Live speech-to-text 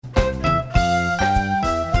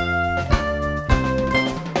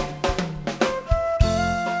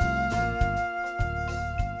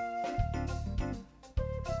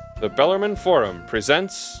The Bellarmine Forum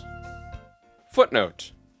presents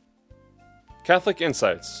Footnote: Catholic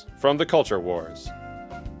Insights from the Culture Wars.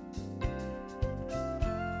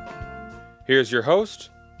 Here's your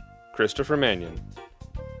host, Christopher Mannion.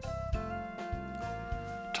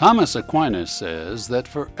 Thomas Aquinas says that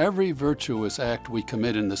for every virtuous act we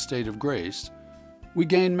commit in the state of grace, we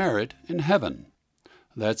gain merit in heaven.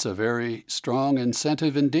 That's a very strong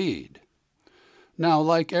incentive indeed. Now,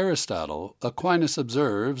 like Aristotle, Aquinas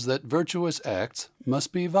observes that virtuous acts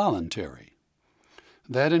must be voluntary.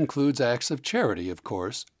 That includes acts of charity, of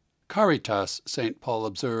course. Caritas, St. Paul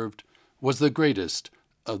observed, was the greatest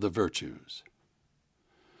of the virtues.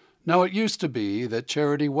 Now, it used to be that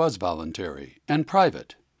charity was voluntary and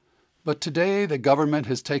private, but today the government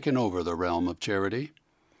has taken over the realm of charity.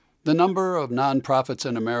 The number of nonprofits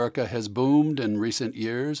in America has boomed in recent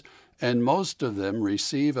years, and most of them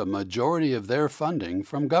receive a majority of their funding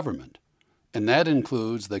from government, and that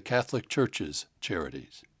includes the Catholic Church's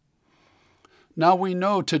charities. Now we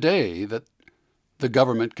know today that the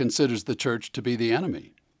government considers the church to be the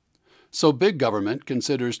enemy. So big government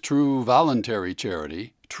considers true voluntary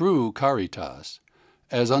charity, true caritas,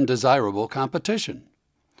 as undesirable competition.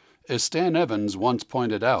 As Stan Evans once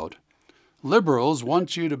pointed out, liberals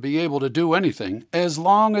want you to be able to do anything as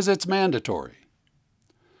long as it's mandatory.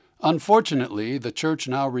 Unfortunately, the Church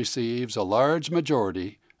now receives a large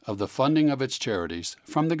majority of the funding of its charities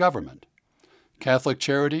from the government. Catholic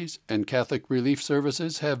charities and Catholic relief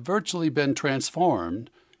services have virtually been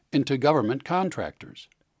transformed into government contractors.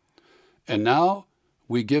 And now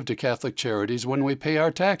we give to Catholic charities when we pay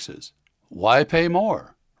our taxes. Why pay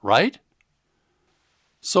more, right?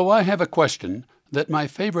 So I have a question that my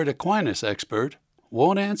favorite Aquinas expert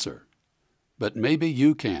won't answer, but maybe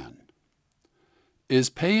you can. Is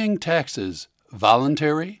paying taxes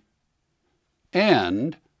voluntary?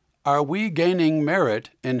 And are we gaining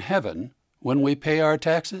merit in heaven when we pay our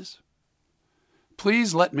taxes?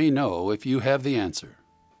 Please let me know if you have the answer.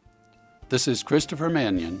 This is Christopher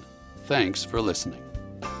Mannion. Thanks for listening.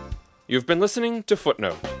 You've been listening to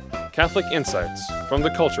Footnote: Catholic Insights from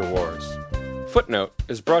the Culture Wars. Footnote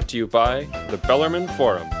is brought to you by the Bellarmine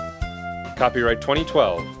Forum. Copyright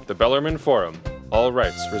 2012, the Bellarmine Forum. All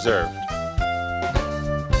rights reserved.